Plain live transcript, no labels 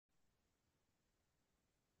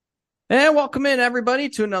And welcome in, everybody,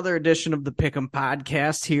 to another edition of the Pick'em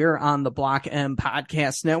Podcast here on the Block M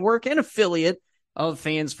Podcast Network, an affiliate of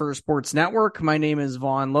Fans First Sports Network. My name is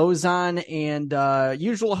Vaughn Lozon, and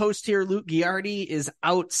usual host here, Luke Giardi, is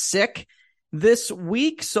out sick this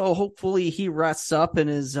week, so hopefully he rests up and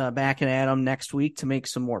is back at him next week to make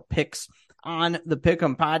some more picks on the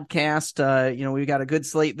Pick'em Podcast. We've got a good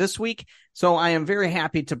slate this week, so I am very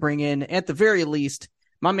happy to bring in, at the very least,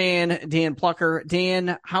 my man, Dan Plucker.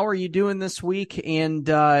 Dan, how are you doing this week? And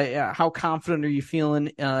how confident are you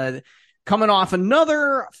feeling coming off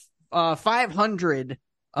another 500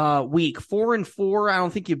 week, 4-4? I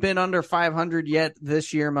don't think you've been under 500 yet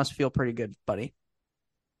this year. Must feel pretty good, buddy.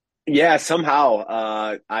 Yeah,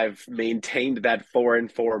 somehow I've maintained that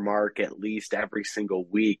 4-4 mark at least every single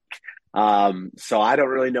week. So I don't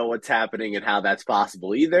really know what's happening and how that's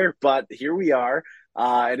possible either, but here we are.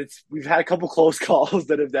 And we've had a couple close calls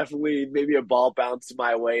that have definitely maybe a ball bounced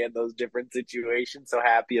my way in those different situations. So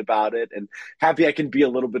happy about it, and happy I can be a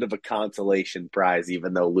little bit of a consolation prize,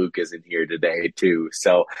 even though Luke isn't here today too.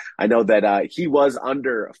 So I know that he was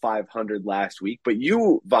under 500 last week, but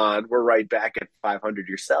you, Vaughn, were right back at 500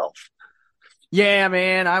 yourself. Yeah,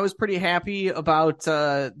 man, I was pretty happy about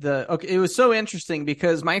it was so interesting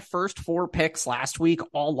because my first 4 picks last week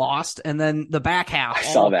all lost, and then the back half, I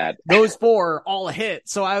saw that. Those 4 all hit.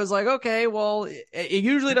 So I was like, okay, well, it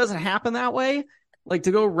usually doesn't happen that way. Like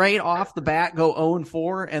to go right off the bat, go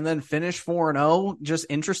 0-4 and then finish 4-0, just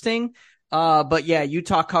interesting. But yeah,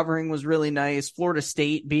 Utah covering was really nice. Florida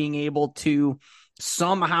State being able to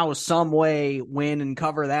somehow, some way win and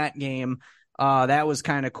cover that game. That was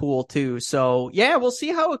kind of cool too. So yeah, we'll see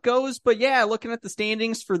how it goes. But yeah, looking at the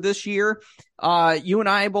standings for this year, you and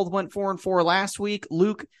I both went 4-4 last week.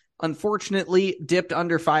 Luke, unfortunately, dipped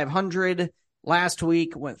under 500 last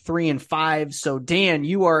week, went 3-5. So Dan,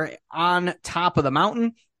 you are on top of the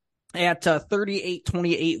mountain at 38,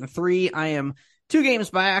 28-3. I am 2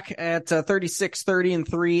 games back at 36,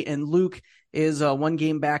 30-3, and Luke is 1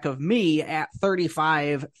 game back of me at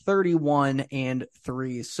 35,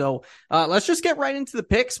 31-3. So let's just get right into the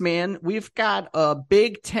picks, man. We've got a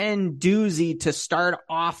Big Ten doozy to start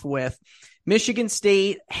off with. Michigan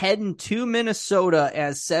State heading to Minnesota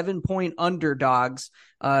as 7-point underdogs.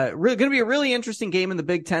 Going to be a really interesting game in the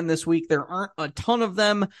Big Ten this week. There aren't a ton of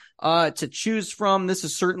them to choose from. This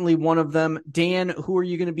is certainly one of them. Dan, who are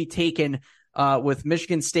you going to be taking with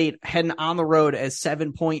Michigan State heading on the road as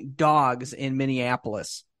 7-point dogs in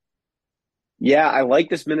Minneapolis? Yeah, I like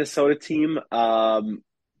this Minnesota team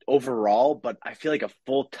overall, but I feel like a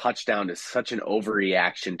full touchdown is such an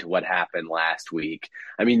overreaction to what happened last week.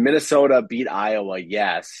 I mean, Minnesota beat Iowa,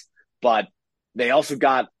 yes, but they also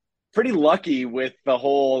got pretty lucky with the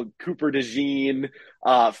whole Cooper DeJean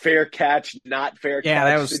fair catch, not fair catch. Yeah,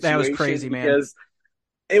 that was crazy, man. Because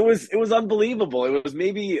it was unbelievable. It was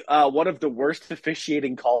maybe one of the worst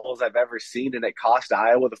officiating calls I've ever seen, and it cost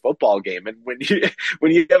Iowa the football game. And when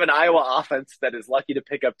you have an Iowa offense that is lucky to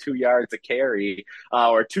pick up 2 yards a carry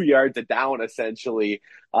or 2 yards a down, essentially,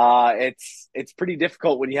 it's pretty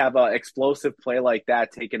difficult when you have an explosive play like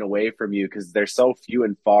that taken away from you because they're so few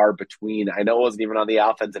and far between. I know it wasn't even on the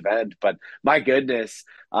offensive end, but my goodness.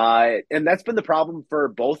 And that's been the problem for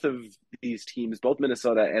both of these teams, both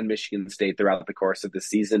Minnesota and Michigan State, throughout the course of the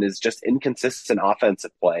season, is just inconsistent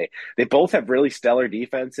offensive play. They both have really stellar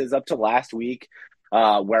defenses up to last week,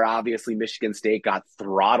 where obviously Michigan State got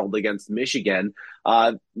throttled against Michigan.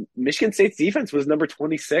 Michigan State's defense was number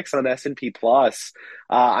 26 on S&P Plus.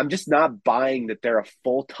 I'm just not buying that they're a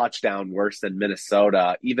full touchdown worse than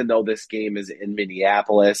Minnesota, even though this game is in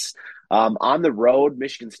Minneapolis. On the road,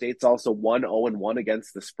 Michigan State's also 1-0-1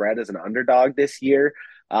 against the spread as an underdog this year.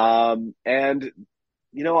 And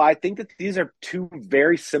I think that these are 2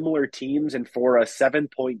 very similar teams, and for a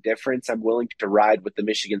 7-point difference, I'm willing to ride with the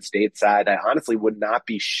Michigan State side. I honestly would not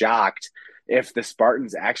be shocked if the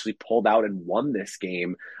Spartans actually pulled out and won this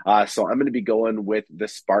game. So I'm going to be going with the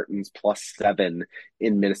Spartans +7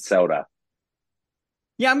 in Minnesota.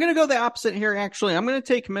 Yeah, I'm going to go the opposite here, actually. I'm going to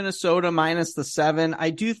take Minnesota -7.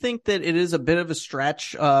 I do think that it is a bit of a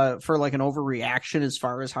stretch for like an overreaction as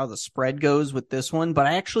far as how the spread goes with this one, but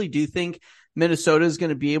I actually do think Minnesota is going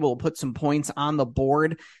to be able to put some points on the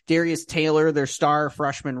board. Darius Taylor, their star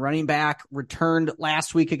freshman running back, returned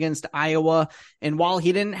last week against Iowa. And while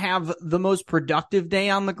he didn't have the most productive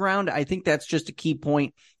day on the ground, I think that's just a key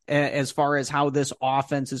point as far as how this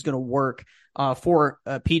offense is going to work for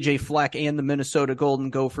PJ Fleck and the Minnesota Golden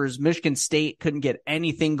Gophers. Michigan State couldn't get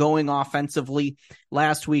anything going offensively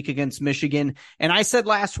last week against Michigan. And I said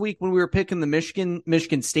last week when we were picking the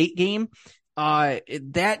Michigan State game,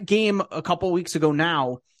 that game a couple weeks ago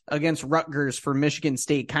now against Rutgers for Michigan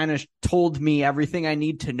State kind of told me everything I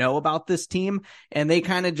need to know about this team. And they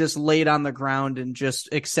kind of just laid on the ground and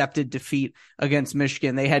just accepted defeat against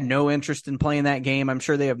Michigan. They had no interest in playing that game. I'm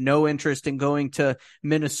sure they have no interest in going to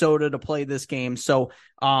Minnesota to play this game. So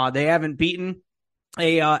they haven't beaten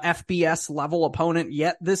a FBS level opponent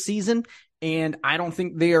yet this season. And I don't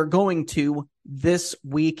think they are going to this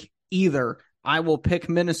week either. I will pick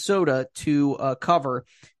Minnesota to cover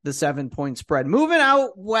the 7-point spread. Moving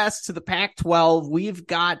out west to the Pac-12, we've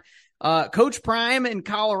got Coach Prime in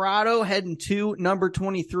Colorado heading to number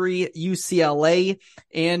 23 UCLA,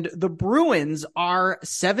 and the Bruins are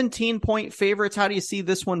 17-point favorites. How do you see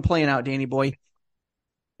this one playing out, Danny boy?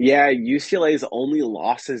 Yeah, UCLA's only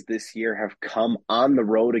losses this year have come on the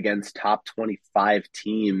road against top 25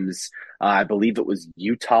 teams. I believe it was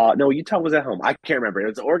Utah. No, Utah was at home. I can't remember. It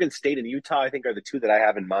was Oregon State and Utah, I think, are the two that I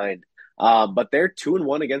have in mind. But they're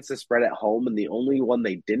 2-1 against the spread at home, and the only one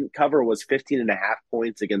they didn't cover was 15.5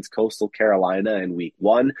 points against Coastal Carolina in week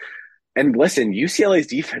 1. And listen, UCLA's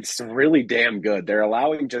defense is really damn good. They're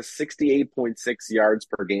allowing just 68.6 yards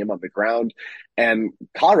per game on the ground, and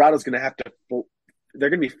Colorado's going to have to they're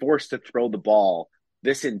going to be forced to throw the ball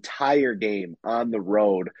this entire game on the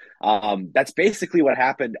road. That's basically what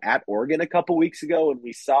happened at Oregon a couple weeks ago, and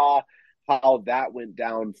we saw how that went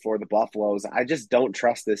down for the Buffaloes. I just don't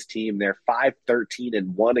trust this team. They're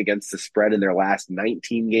 5-13-1 against the spread in their last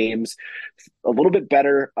 19 games. A little bit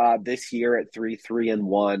better this year at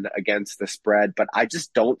 3-3-1 against the spread, but I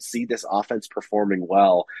just don't see this offense performing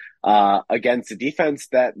well against a defense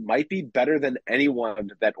that might be better than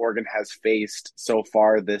anyone that Oregon has faced so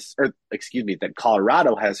far that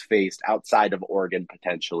Colorado has faced outside of Oregon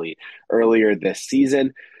potentially earlier this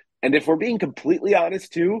season. And if we're being completely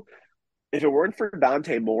honest too, if it weren't for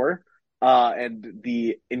Dante Moore and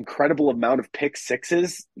the incredible amount of pick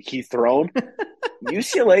sixes he's thrown,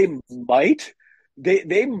 UCLA might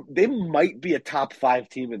be a top 5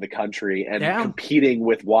 team in the country and competing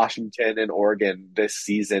with Washington and Oregon this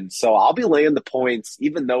season. So I'll be laying the points,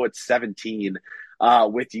 even though it's 17,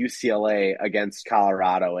 with UCLA against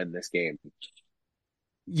Colorado in this game.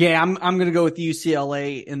 Yeah, I'm going to go with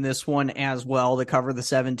UCLA in this one as well to cover the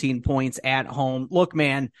 17 points at home. Look,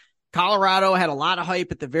 man, Colorado had a lot of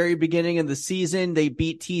hype at the very beginning of the season. They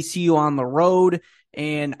beat TCU on the road,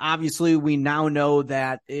 and obviously we now know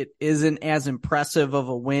that it isn't as impressive of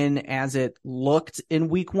a win as it looked in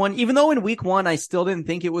week 1, even though in week 1 I still didn't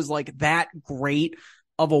think it was like that great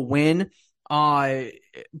of a win.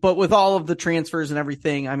 But with all of the transfers and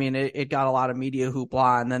everything, I mean, it got a lot of media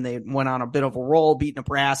hoopla, and then they went on a bit of a roll, beat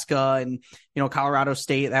Nebraska and, Colorado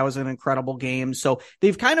State. That was an incredible game. So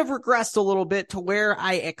they've kind of regressed a little bit to where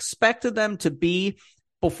I expected them to be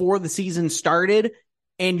before the season started.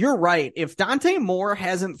 And you're right. If Dante Moore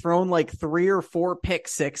hasn't thrown like 3 or 4 pick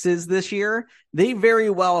sixes this year, they very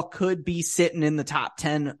well could be sitting in the top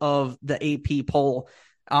 10 of the AP poll.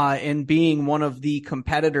 And being one of the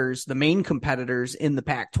competitors, the main competitors in the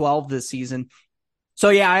Pac-12 this season. So,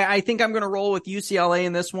 yeah, I think I'm going to roll with UCLA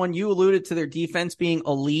in this one. You alluded to their defense being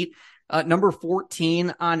elite, number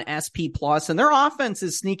 14 on SP+, and their offense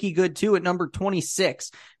is sneaky good, too, at number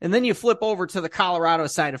 26. And then you flip over to the Colorado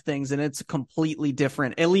side of things, and it's completely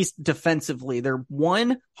different, at least defensively. They're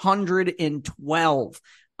 112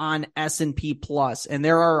 on S&P Plus, and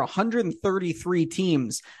there are 133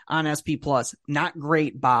 teams on SP Plus. Not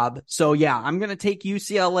great, Bob. So yeah, I'm going to take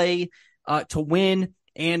UCLA to win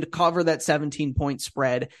and cover that 17-point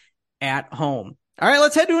spread at home. All right,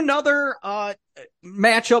 let's head to another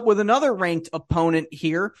matchup with another ranked opponent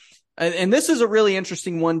here. And this is a really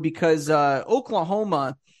interesting one because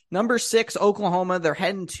Oklahoma, number 6 Oklahoma, they're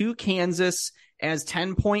heading to Kansas as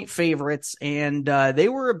 10-point favorites, and they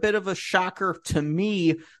were a bit of a shocker to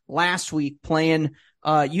me last week playing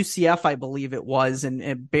UCF, I believe it was,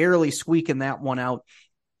 and barely squeaking that one out.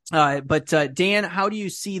 But Dan, how do you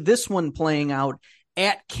see this one playing out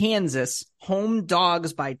at Kansas? Home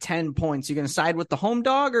dogs by 10 points. You going to side with the home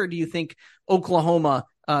dog, or do you think Oklahoma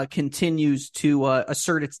continues to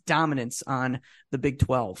assert its dominance on the Big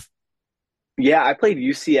 12? Yeah, I played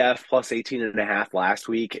UCF plus 18.5 last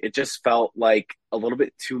week. It just felt like a little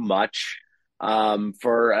bit too much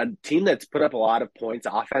for a team that's put up a lot of points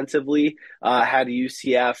offensively. Had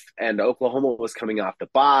UCF, and Oklahoma was coming off the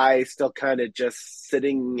bye, still kind of just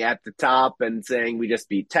sitting at the top and saying, we just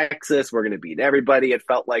beat Texas, we're going to beat everybody. It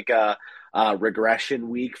felt like a regression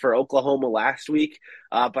week for Oklahoma last week.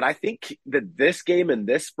 But I think that this game and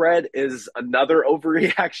this spread is another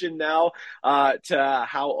overreaction now to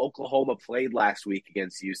how Oklahoma played last week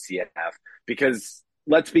against UCF, because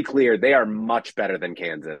let's be clear, they are much better than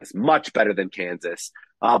Kansas, much better than Kansas.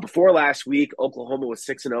 Before last week, Oklahoma was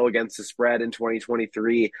 6-0 against the spread in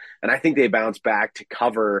 2023, and I think they bounced back to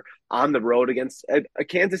cover on the road against a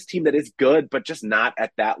Kansas team that is good, but just not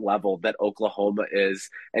at that level that Oklahoma is.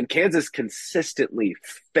 And Kansas consistently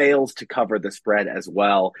fails to cover the spread as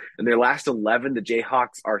well. In their last 11, the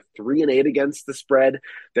Jayhawks are 3-8 against the spread.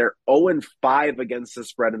 They're 0-5 against the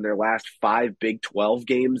spread in their last 5 Big 12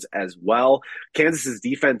 games as well. Kansas's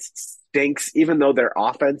defense stinks, even though their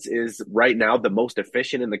offense is right now the most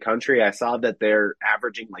efficient in the country. I saw that they're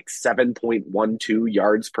averaging like 7.12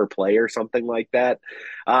 yards per play or something like that.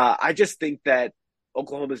 I just think that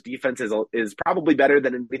Oklahoma's defense is probably better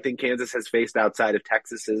than anything Kansas has faced outside of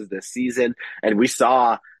Texas's this season. And we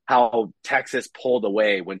saw how Texas pulled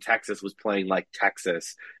away when Texas was playing like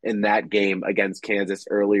Texas in that game against Kansas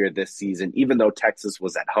earlier this season, even though Texas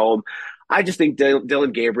was at home. I just think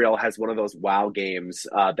Dylan Gabriel has one of those wow games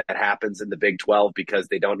that happens in the Big 12 because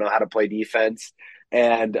they don't know how to play defense.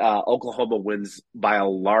 And Oklahoma wins by a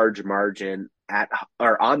large margin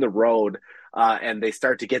on the road. And they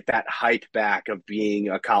start to get that hype back of being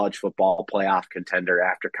a college football playoff contender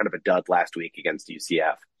after kind of a dud last week against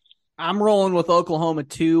UCF. I'm rolling with Oklahoma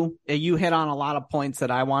too. You hit on a lot of points that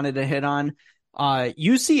I wanted to hit on.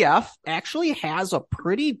 UCF actually has a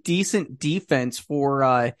pretty decent defense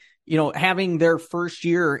for, having their first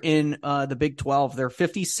year in the Big 12. They're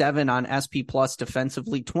 57 on SP plus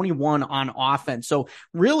defensively, 21 on offense. So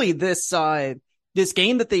really this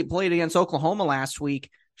game that they played against Oklahoma last week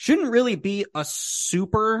shouldn't really be a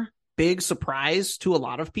super big surprise to a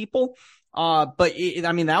lot of people. But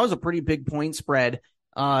that was a pretty big point spread.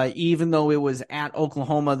 Even though it was at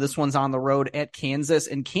Oklahoma, this one's on the road at Kansas,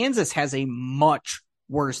 and Kansas has a much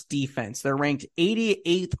worse defense. They're ranked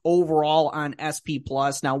 88th overall on SP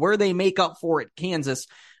plus. Now, where they make up for it, Kansas,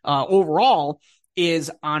 overall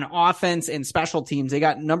is on offense and special teams. They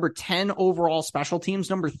got number 10 overall special teams,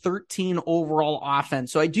 number 13 overall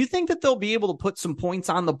offense. So I do think that they'll be able to put some points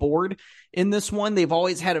on the board in this one. They've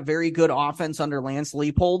always had a very good offense under Lance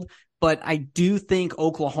Leipold. But I do think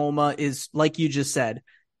Oklahoma is, like you just said,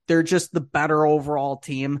 they're just the better overall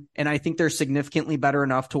team. And I think they're significantly better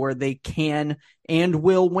enough to where they can and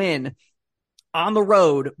will win on the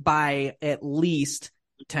road by at least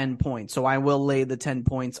 10 points. So I will lay the 10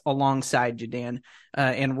 points alongside you, Dan,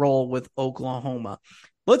 and roll with Oklahoma.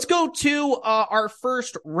 Let's go to our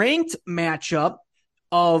first ranked matchup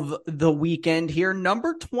of the weekend here.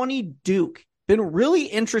 Number 20, Duke. Been a really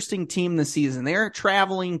interesting team this season. They're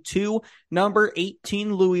traveling to number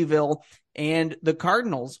 18, Louisville, and the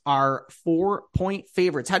Cardinals are 4-point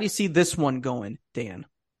favorites. How do you see this one going, Dan?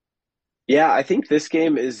 Yeah, I think this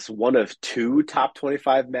game is one of 2 top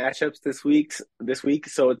 25 matchups this week.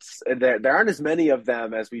 So there aren't as many of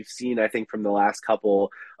them as we've seen, I think, from the last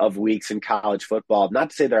couple of weeks in college football.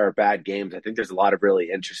 Not to say there are bad games. I think there's a lot of really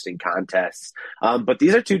interesting contests. But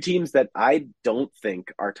these are 2 teams that I don't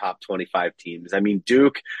think are top 25 teams. I mean,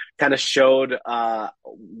 Duke kind of showed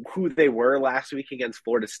who they were last week against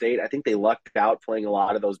Florida State. I think they lucked out playing a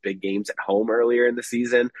lot of those big games at home earlier in the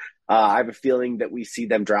season. I have a feeling that we see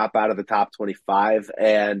them drop out of the top 25.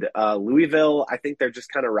 And Louisville, I think they're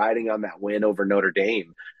just kind of riding on that win over Notre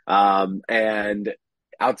Dame. And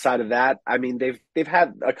outside of that, I mean, they've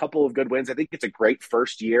had a couple of good wins. I think it's a great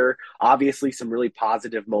first year. Obviously, some really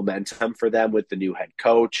positive momentum for them with the new head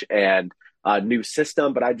coach and new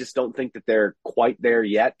system, but I just don't think that they're quite there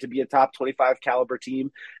yet to be a top 25 caliber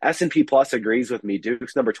team. S&P Plus agrees with me.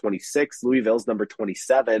 Duke's number 26, Louisville's number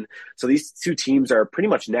 27. So these 2 teams are pretty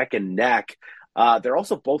much neck and neck. They're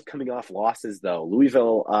also both coming off losses, though.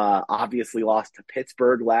 Louisville obviously lost to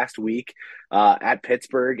Pittsburgh last week at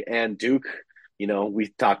Pittsburgh, and Duke, we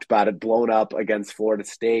talked about it, blown up against Florida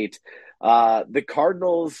State. The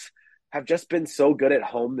Cardinals have just been so good at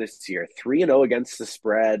home this year, 3-0 against the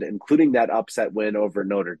spread, including that upset win over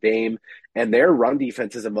Notre Dame. And their run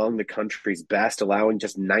defense is among the country's best, allowing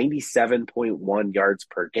just 97.1 yards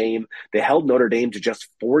per game. They held Notre Dame to just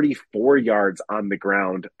 44 yards on the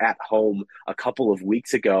ground at home a couple of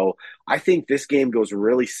weeks ago. I think this game goes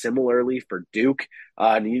really similarly for Duke.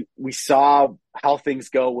 We saw how things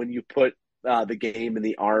go when you put the game in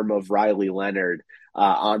the arm of Riley Leonard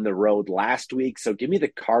on the road last week. So give me the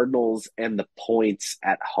Cardinals and the points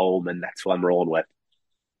at home, and that's who I'm rolling with.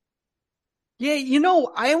 Yeah,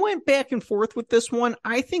 I went back and forth with this one.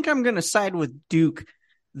 I think I'm going to side with Duke,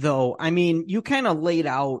 though. I mean, you kind of laid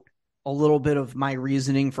out a little bit of my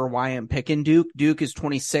reasoning for why I'm picking Duke. Duke is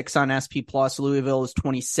 26 on SP plus. Louisville is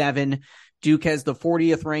 27. Duke has the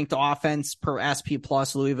 40th ranked offense per SP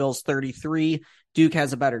plus. Louisville's 33. Duke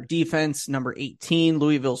has a better defense, number 18.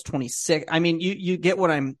 Louisville's 26. I mean, you get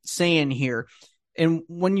what I'm saying here. And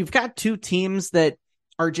when you've got 2 teams that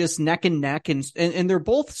are just neck and neck, and they're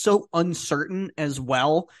both so uncertain as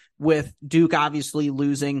well, with Duke obviously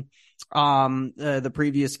losing the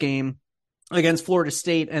previous game against Florida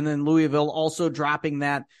State, and then Louisville also dropping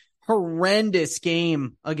that horrendous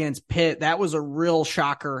game against Pitt. That was a real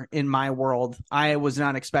shocker in my world. I was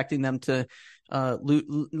not expecting them to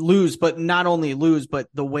lose, but not only lose, but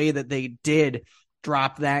the way that they did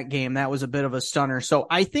drop that game, that was a bit of a stunner. So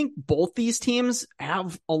I think both these teams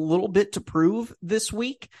have a little bit to prove this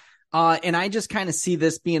week. And I just kind of see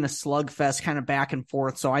this being a slugfest, kind of back and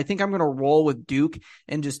forth. So I think I'm going to roll with Duke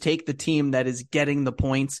and just take the team that is getting the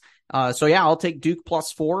points. So yeah, I'll take Duke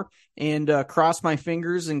 +4 and cross my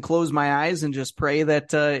fingers and close my eyes and just pray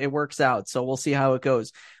that it works out. So we'll see how it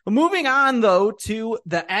goes. But moving on though to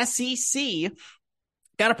the SEC,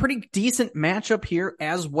 got a pretty decent matchup here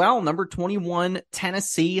as well. Number 21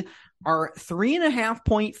 Tennessee are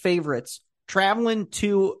 3.5-point favorites, traveling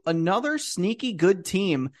to another sneaky good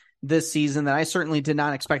team this season that I certainly did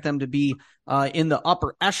not expect them to be in the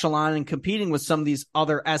upper echelon and competing with some of these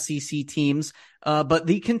other SEC teams. But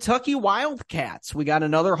the Kentucky Wildcats, we got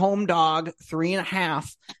another home dog,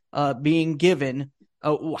 3.5 being given.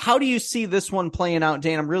 How do you see this one playing out,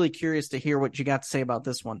 Dan? I'm really curious to hear what you got to say about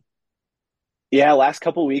this one. Yeah, last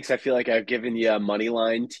couple of weeks, I feel like I've given you a money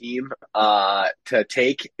line team to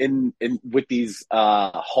take in with these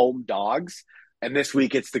home dogs. And this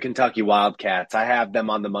week it's the Kentucky Wildcats. I have them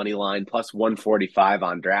on the money line plus 145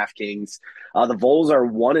 on DraftKings. The Vols are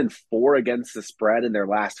 1-4 against the spread in their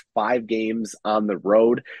last 5 games on the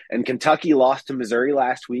road. And Kentucky lost to Missouri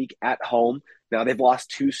last week at home. Now they've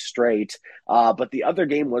lost 2 straight, but the other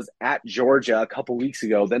game was at Georgia a couple weeks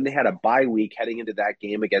ago. Then they had a bye week heading into that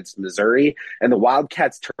game against Missouri, and the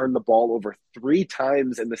Wildcats turned the ball over 3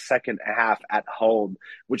 times in the second half at home,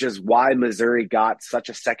 which is why Missouri got such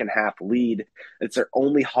a second half lead. It's their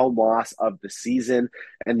only home loss of the season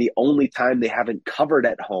and the only time they haven't covered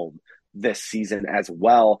at home this season as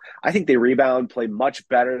well. I think they rebound, play much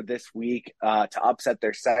better this week to upset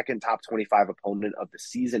their second top 25 opponent of the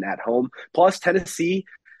season at home. Plus, Tennessee,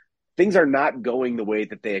 things are not going the way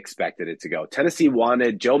that they expected it to go. Tennessee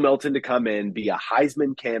wanted Joe Milton to come in, be a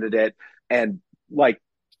Heisman candidate, and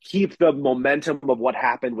keep the momentum of what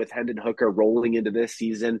happened with Hendon Hooker rolling into this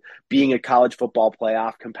season, being a college football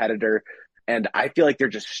playoff competitor. And I feel like they're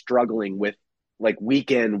just struggling with week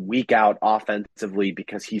in, week out offensively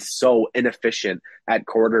because he's so inefficient at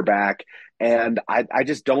quarterback. And I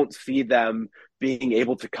just don't see them being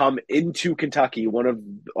able to come into Kentucky,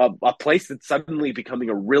 a place that's suddenly becoming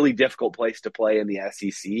a really difficult place to play in the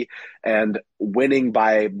SEC, and winning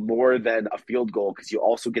by more than a field goal, because you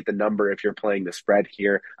also get the number if you're playing the spread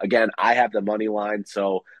here. Again, I have the money line,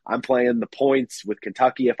 so I'm playing the points with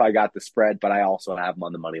Kentucky if I got the spread, but I also have them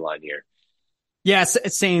on the money line here. Yes,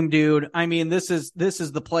 same, dude. I mean, this is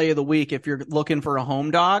the play of the week. If you're looking for a home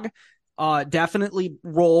dog, definitely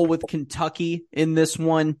roll with Kentucky in this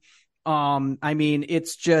one. I mean,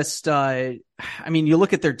 it's just, you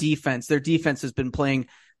look at their defense. Their defense has been playing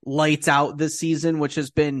lights out this season, which has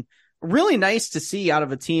been really nice to see out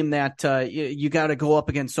of a team that you got to go up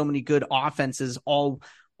against so many good offenses all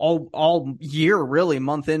year, really,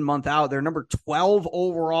 month in, month out. They're number 12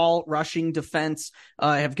 overall rushing defense,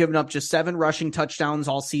 have given up just 7 rushing touchdowns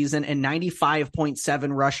all season and 95.7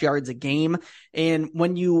 rush yards a game. And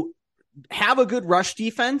when you have a good rush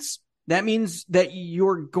defense, that means that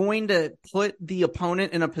you're going to put the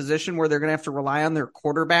opponent in a position where they're going to have to rely on their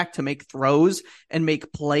quarterback to make throws and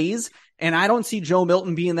make plays. And I don't see Joe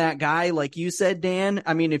Milton being that guy, like you said, Dan.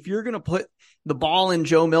 I mean, if you're going to put the ball in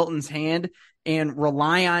Joe Milton's hand and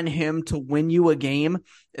rely on him to win you a game,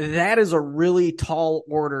 that is a really tall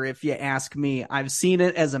order, if you ask me. I've seen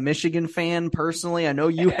it as a Michigan fan personally. I know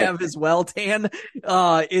you have as well, Dan.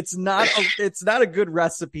 It's not a good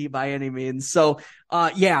recipe by any means. So,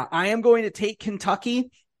 yeah, I am going to take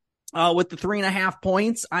Kentucky with the 3.5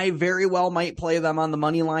 points. I very well might play them on the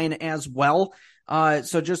money line as well.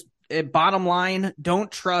 So just bottom line,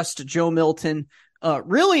 don't trust Joe Milton,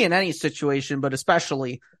 really in any situation, but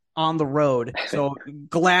especially on the road. So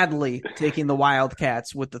gladly taking the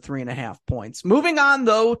Wildcats with the 3.5 points. Moving on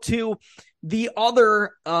though to the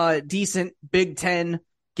other decent Big Ten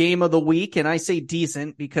game of the week. And I say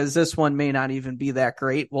decent because this one may not even be that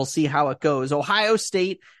great. We'll see how it goes. Ohio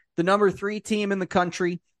State, the number 3 team in the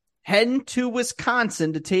country, heading to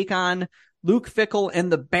Wisconsin to take on Luke Fickell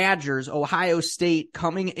and the Badgers. Ohio State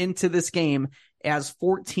coming into this game as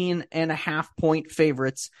 14.5-point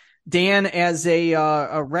favorites. Dan, as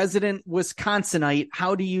a resident Wisconsinite,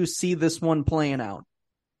 how do you see this one playing out?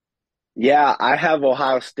 Yeah, I have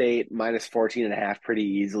Ohio State minus 14.5 pretty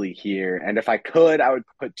easily here. And if I could, I would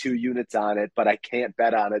put 2 units on it, but I can't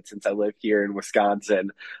bet on it since I live here in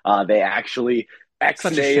Wisconsin. They actually Such a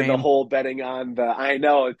X-nay in the shame. whole betting on the, I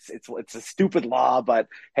know it's a stupid law, but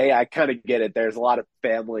hey, I kind of get it. There's a lot of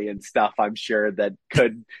family and stuff, I'm sure, that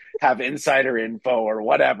could have insider info or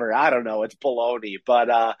whatever. I don't know. It's baloney.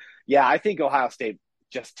 But yeah, I think Ohio State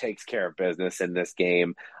just takes care of business in this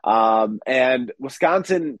game. And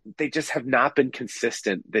Wisconsin, they just have not been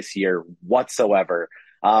consistent this year whatsoever.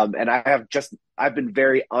 And I've been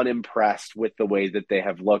very unimpressed with the way that they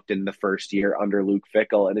have looked in the first year under Luke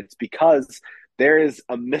Fickell. And it's because there is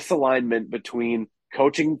a misalignment between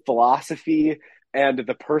coaching philosophy and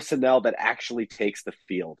the personnel that actually takes the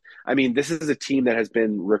field. I mean, this is a team that has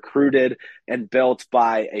been recruited and built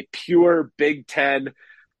by a pure Big Ten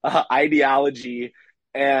ideology,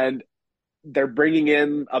 and they're bringing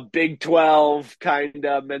in a Big 12 kind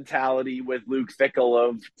of mentality with Luke Fickell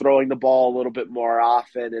of throwing the ball a little bit more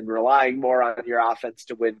often and relying more on your offense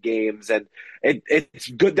to win games. And it's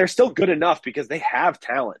good. They're still good enough because they have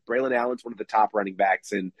talent. Braylon Allen's one of the top running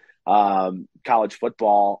backs in college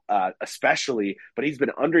football, especially, but he's been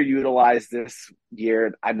underutilized this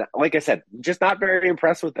year. And like I said, just not very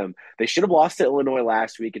impressed with them. They should have lost to Illinois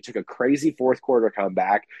last week. It took a crazy fourth quarter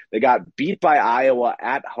comeback. They got beat by Iowa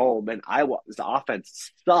at home, and Iowa's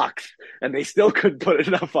offense sucks, and they still couldn't put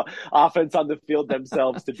enough offense on the field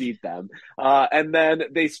themselves to beat them. And then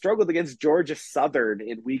they struggled against Georgia Southern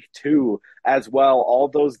in week 2 as well. All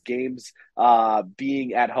those games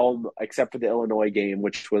being at home, except for the Illinois game,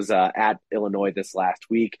 which was at Illinois this last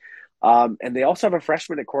week. And they also have a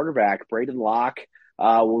freshman at quarterback, Braden Locke.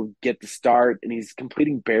 Will get the start, and he's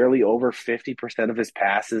completing barely over 50% of his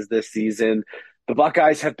passes this season. The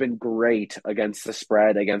Buckeyes have been great against the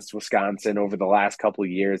spread against Wisconsin over the last couple of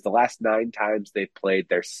years. The last 9 times they've played,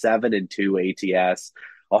 they're 7-2 ATS.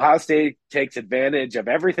 Ohio State takes advantage of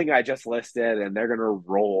everything I just listed, and they're going to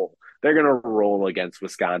roll. They're going to roll against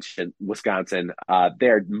Wisconsin.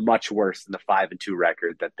 They're much worse than the 5-2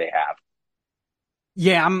 record that they have.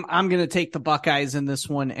 Yeah, I'm gonna take the Buckeyes in this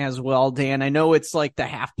one as well, Dan. I know it's like the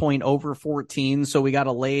half point over 14, so we got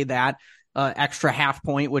to lay that extra half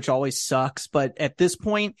point, which always sucks. But at this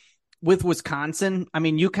point with Wisconsin, I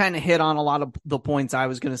mean, you kind of hit on a lot of the points I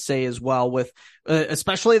was going to say as well. With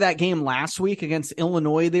especially that game last week against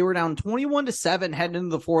Illinois, they were down 21-7 heading into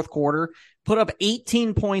the fourth quarter, put up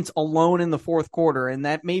 18 points alone in the fourth quarter, and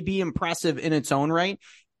that may be impressive in its own right.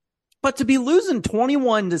 But to be losing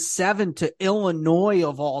 21-7 to Illinois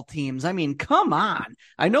of all teams, I mean, come on.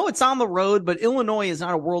 I know it's on the road, but Illinois is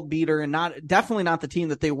not a world beater and definitely not the team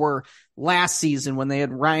that they were last season when they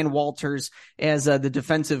had Ryan Walters as the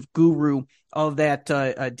defensive guru of that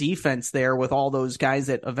defense there with all those guys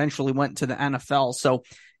that eventually went to the NFL. So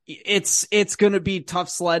it's going to be tough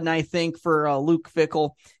sledding, I think, for Luke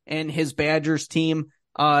Fickell and his Badgers team.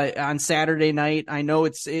 On Saturday night. I know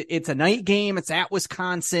it's a night game. It's at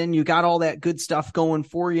Wisconsin. You got all that good stuff going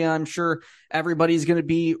for you. I'm sure everybody's going to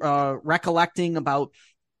be recollecting about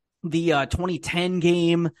the 2010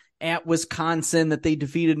 game at Wisconsin that they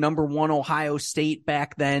defeated number 1 Ohio State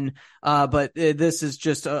back then. But this is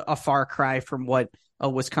just a far cry from what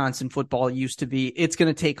Wisconsin football used to be. It's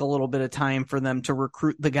going to take a little bit of time for them to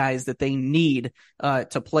recruit the guys that they need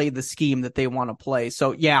to play the scheme that they want to play.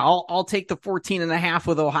 So yeah, I'll take the 14.5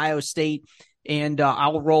 with Ohio State, and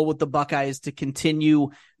I'll roll with the Buckeyes to continue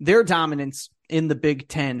their dominance in the Big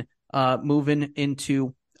Ten, moving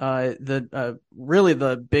into really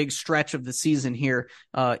the big stretch of the season here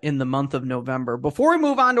in the month of November. Before we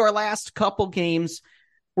move on to our last couple games,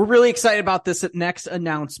 we're really excited about this next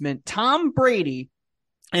announcement. Tom Brady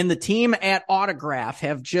and the team at Autograph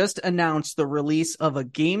have just announced the release of a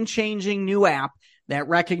game-changing new app that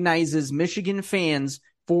recognizes Michigan fans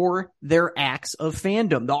for their acts of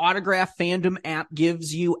fandom. The Autograph Fandom app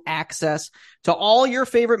gives you access to all your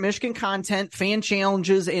favorite Michigan content, fan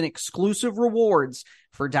challenges, and exclusive rewards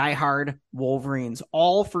for diehard Wolverines,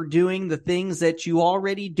 all for doing the things that you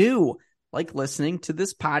already do, like listening to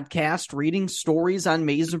this podcast, reading stories on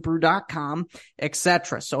MaizenBrew.com,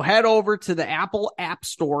 etc. So head over to the Apple App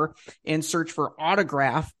Store and search for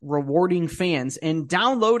Autograph Rewarding Fans and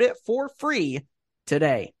download it for free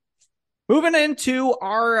today. Moving into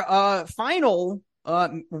our final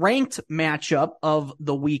ranked matchup of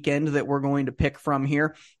the weekend that we're going to pick from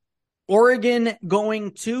here. Oregon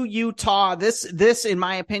going to Utah. This, in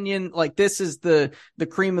my opinion, like this is the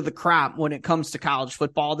cream of the crop when it comes to college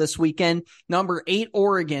football this weekend. Number 8,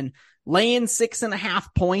 Oregon, laying 6.5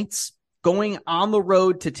 points, going on the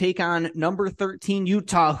road to take on number 13,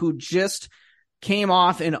 Utah, who just came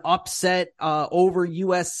off an upset over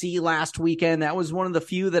USC last weekend. That was one of the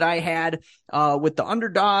few that I had with the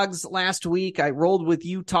underdogs last week. I rolled with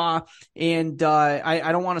Utah, and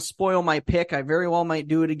I don't want to spoil my pick. I very well might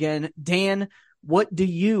do it again. Dan, what do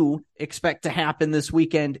you expect to happen this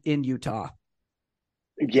weekend in Utah?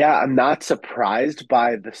 Yeah, I'm not surprised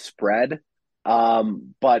by the spread,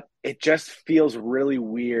 but it just feels really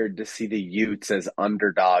weird to see the Utes as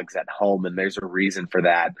underdogs at home, and there's a reason for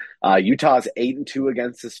that. Utah's 8-2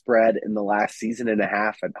 against the spread in the last season and a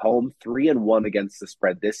half at home, 3-1 against the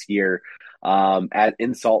spread this year at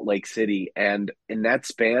in Salt Lake City, and in that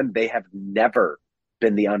span, they have never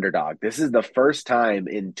been the underdog. This is the first time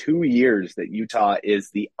in 2 years that Utah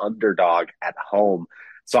is the underdog at home.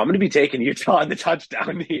 So I'm going to be taking Utah on the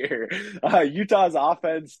touchdown here. Utah's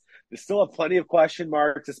offense, they still have plenty of question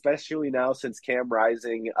marks, especially now since Cam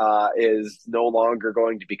Rising is no longer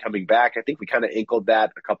going to be coming back. I think we kind of inkled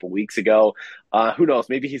that a couple weeks ago. Who knows?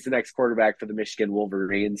 Maybe he's the next quarterback for the Michigan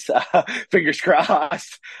Wolverines. Fingers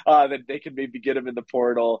crossed that they can maybe get him in the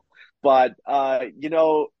portal. But,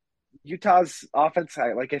 Utah's offense,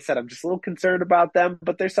 like I said, I'm just a little concerned about them,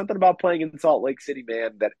 but there's something about playing in Salt Lake City,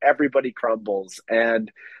 man, that everybody crumbles. And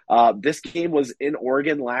this game was in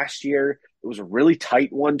Oregon last year. It was a really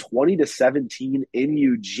tight one, 20-17 in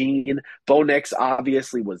Eugene. Bo Nix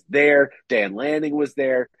obviously was there. Dan Lanning was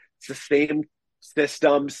there. It's the same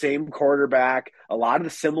system, same quarterback, a lot of the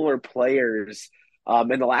similar players.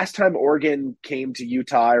 And the last time Oregon came to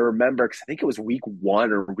Utah, I remember, because I think it was week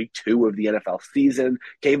 1 or week 2 of the NFL season.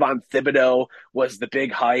 Kayvon Thibodeau was the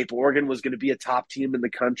big hype. Oregon was going to be a top team in the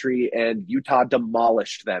country, and Utah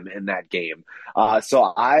demolished them in that game.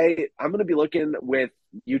 So I'm going to be looking with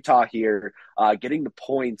Utah here, getting the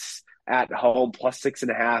points at home,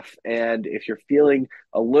 +6.5. And if you're feeling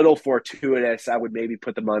a little fortuitous, I would maybe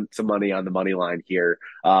put some money on the money line here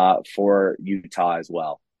for Utah as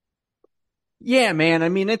well. Yeah, man. I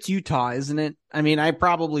mean, it's Utah, isn't it? I mean, I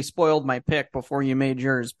probably spoiled my pick before you made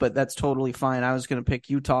yours, but that's totally fine. I was going to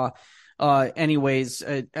pick Utah anyways.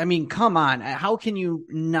 I mean, come on. How can you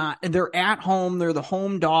not? They're at home. They're the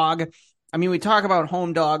home dog. I mean, we talk about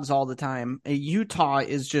home dogs all the time. Utah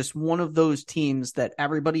is just one of those teams that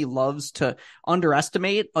everybody loves to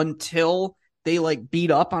underestimate until they like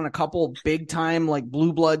beat up on a couple big time like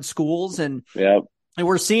blue blood schools. And Yep. And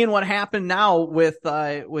we're seeing what happened now with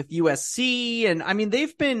USC. And I mean,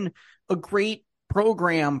 they've been a great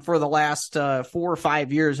program for the last 4 or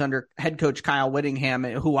 5 years under head coach Kyle Whittingham,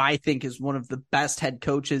 who I think is one of the best head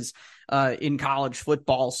coaches in college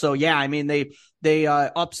football. So yeah, I mean, they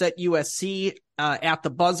upset USC at the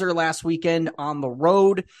buzzer last weekend on the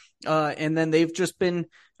road. And then they've just been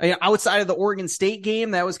outside of the Oregon State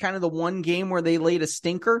game. That was kind of the one game where they laid a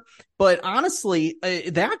stinker. But honestly,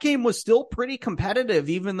 that game was still pretty competitive,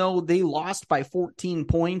 even though they lost by 14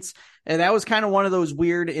 points. And that was kind of one of those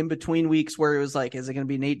weird in-between weeks where it was like, is it going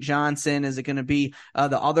to be Nate Johnson? Is it going to be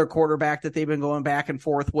the other quarterback that they've been going back and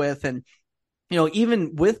forth with? And,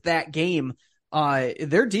 even with that game,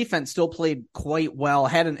 their defense still played quite well,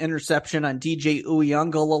 had an interception on DJ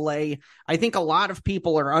Uiagalelei. I think a lot of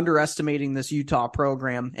people are underestimating this Utah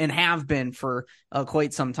program and have been for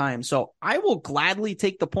quite some time. So I will gladly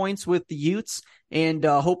take the points with the Utes and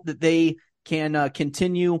hope that they can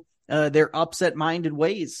continue their upset-minded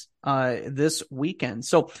ways this weekend.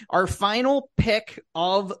 So our final pick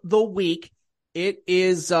of the week, it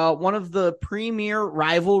is one of the premier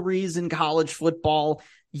rivalries in college football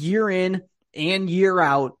year in and year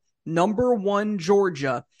out. Number 1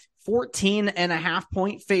 Georgia,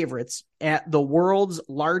 14.5-point favorites at the world's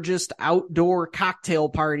largest outdoor cocktail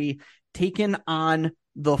party, taking on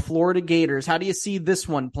the Florida Gators. How do you see this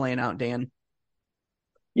one playing out, Dan?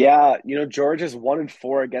 Yeah, Georgia's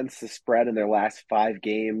 1-4 against the spread in their last 5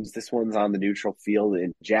 games. This one's on the neutral field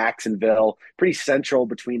in Jacksonville, pretty central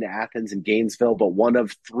between Athens and Gainesville, but one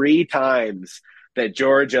of 3 times that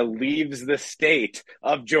Georgia leaves the state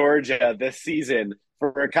of Georgia this season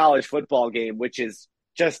for a college football game, which is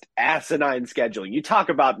just asinine scheduling. You talk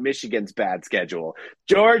about Michigan's bad schedule.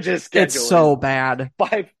 Georgia's schedule It's so bad.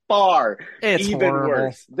 By far it's even horrible.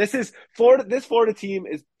 worse. This Florida team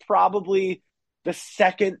is probably the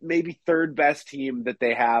second, maybe third best team that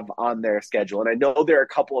they have on their schedule. And I know there are a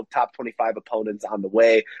couple of top 25 opponents on the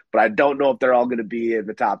way, but I don't know if they're all going to be in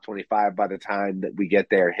the top 25 by the time that we get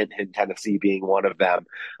there, hint, Tennessee being one of them.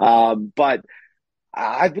 But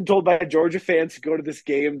I've been told by Georgia fans to go to this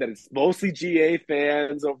game that it's mostly GA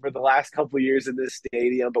fans over the last couple of years in this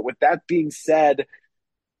stadium. But with that being said,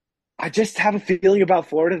 I just have a feeling about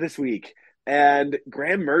Florida this week. And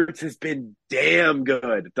Graham Mertz has been damn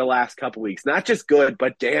good the last couple weeks. Not just good,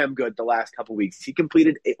 but damn good the last couple weeks. He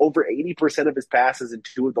completed over 80% of his passes in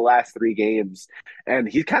 2 of the last 3 games.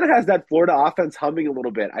 And he kind of has that Florida offense humming a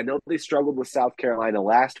little bit. I know they struggled with South Carolina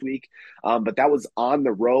last week, but that was on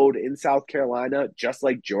the road in South Carolina, just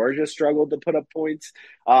like Georgia struggled to put up points.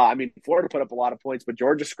 Florida put up a lot of points, but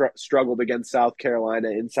Georgia struggled against South Carolina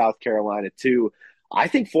in South Carolina too. I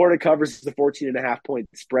think Florida covers the 14.5 point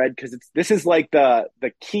spread because this is like the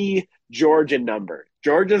key Georgian number.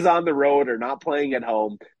 Georgia's on the road or not playing at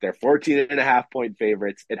home. They're 14.5 point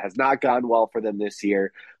favorites. It has not gone well for them this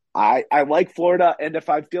year. I like Florida, and if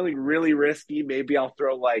I'm feeling really risky, maybe I'll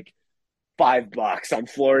throw like $5 on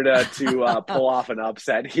Florida to pull off an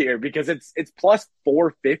upset here because it's plus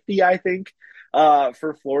 450, I think,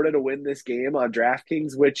 for Florida to win this game on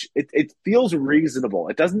DraftKings, which it feels reasonable.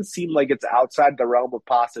 It doesn't seem like it's outside the realm of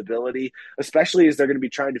possibility, especially as they're going to be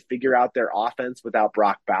trying to figure out their offense without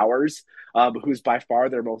Brock Bowers, who's by far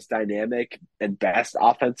their most dynamic and best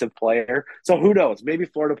offensive player. So who knows? Maybe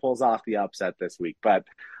Florida pulls off the upset this week, but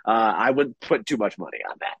I wouldn't put too much money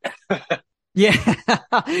on that. Yeah.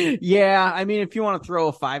 Yeah. I mean, if you want to throw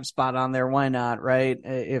a 5 spot on there, why not? Right.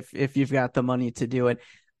 If you've got the money to do it.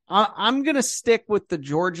 I'm going to stick with the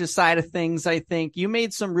Georgia side of things. I think you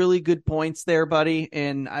made some really good points there, buddy.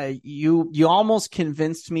 And you almost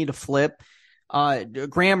convinced me to flip.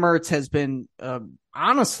 Graham Mertz has been,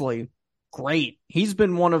 honestly great. He's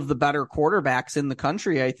been one of the better quarterbacks in the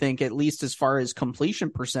country, I think, at least as far as completion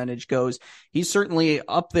percentage goes. He's certainly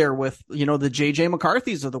up there with, the JJ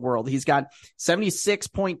McCarthy's of the world. He's got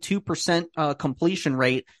 76.2% completion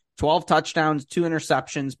rate, 12 touchdowns, 2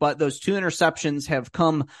 interceptions, but those 2 interceptions have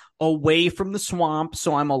come away from the swamp.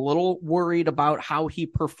 So I'm a little worried about how he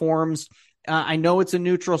performs. I know it's a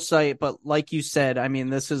neutral site, but like you said, I mean,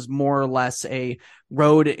 this is more or less a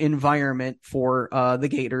road environment for the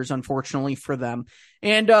Gators, unfortunately for them.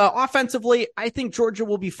 And offensively, I think Georgia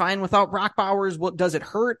will be fine without Brock Bowers. What does it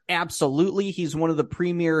hurt? Absolutely. He's one of the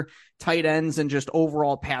premier tight ends and just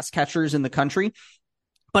overall pass catchers in the country.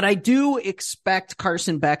 But I do expect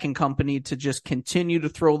Carson Beck and company to just continue to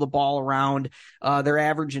throw the ball around. They're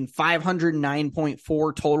averaging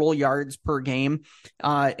 509.4 total yards per game,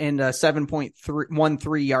 and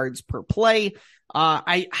 7.13 yards per play.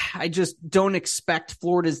 I just don't expect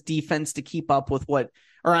Florida's defense to keep up with what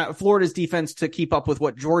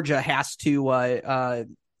Georgia has to,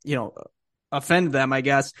 offend them, I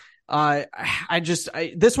guess.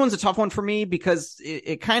 This one's a tough one for me because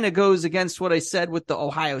it kind of goes against what I said with the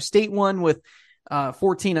Ohio State one with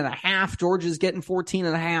 14.5. Georgia's getting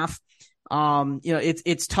 14.5.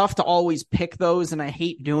 It's tough to always pick those, and I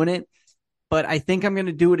hate doing it, but I think I'm going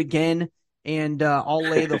to do it again. And I'll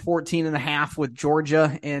lay the 14.5 with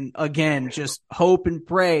Georgia. And again, just hope and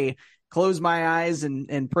pray, close my eyes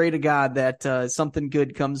and pray to God that something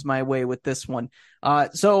good comes my way with this one.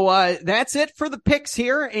 So that's it for the picks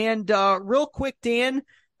here. And real quick, Dan,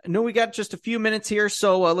 I know we got just a few minutes here,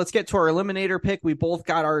 so let's get to our eliminator pick. We both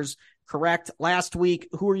got ours correct last week.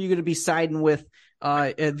 Who are you going to be siding with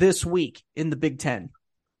this week in the Big Ten?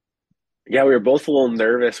 Yeah, we were both a little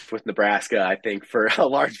nervous with Nebraska, I think, for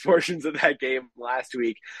large portions of that game last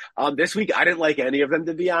week. This week, I didn't like any of them,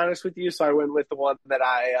 to be honest with you, so I went with the one that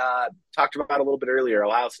I talked about a little bit earlier,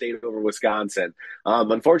 Ohio State over Wisconsin.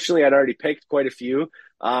 Unfortunately, I'd already picked quite a few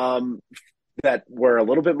that were a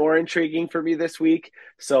little bit more intriguing for me this week,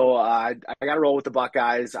 so I got to roll with the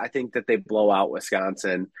Buckeyes. I think that they blow out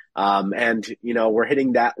Wisconsin, and, we're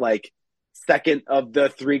hitting that, second of the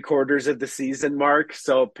 3 quarters of the season mark.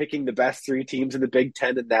 So picking the best 3 teams in the Big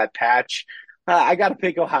Ten in that patch, I got to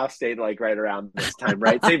pick Ohio State right around this time,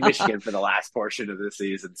 right? Save Michigan for the last portion of the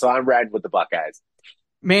season. So I'm riding with the Buckeyes.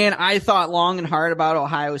 Man, I thought long and hard about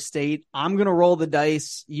Ohio State. I'm going to roll the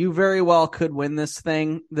dice. You very well could win this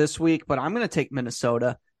thing this week, but I'm going to take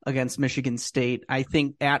Minnesota against Michigan State. I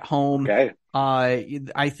think at home, okay.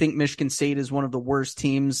 I think Michigan State is one of the worst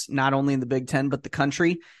teams, not only in the Big Ten, but the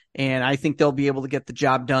country. And I think they'll be able to get the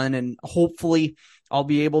job done. And hopefully I'll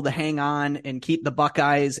be able to hang on and keep the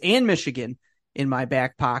Buckeyes and Michigan in my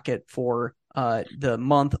back pocket for the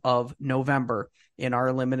month of November in our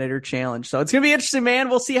Eliminator Challenge. So it's going to be interesting, man.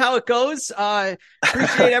 We'll see how it goes.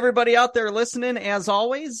 Appreciate everybody out there listening. As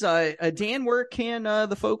always, Dan, where can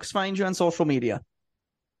the folks find you on social media?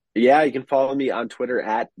 Yeah, you can follow me on Twitter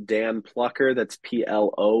at Dan Plucker. That's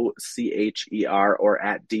Plocher, or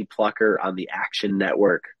at D Plucker on the Action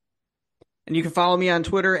Network. And you can follow me on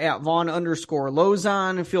Twitter at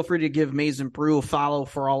Vaughn_Lozon. Feel free to give Maize and Brew a follow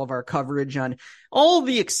for all of our coverage on all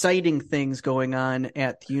the exciting things going on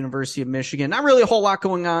at the University of Michigan. Not really a whole lot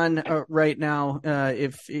going on right now.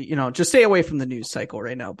 If you know, just stay away from the news cycle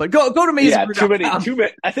right now. But go to Maize and Brew. Too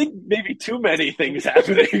many. I think maybe too many things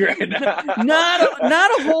happening right now.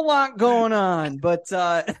 not a whole lot going on, but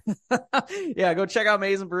yeah, go check out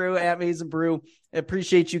Maize and Brew at Maize and Brew. I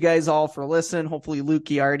appreciate you guys all for listening. Hopefully Luke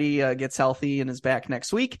Giardi gets healthy and is back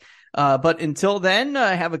next week. But until then,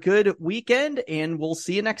 have a good weekend, and we'll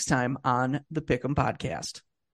see you next time on the Pick'em Podcast.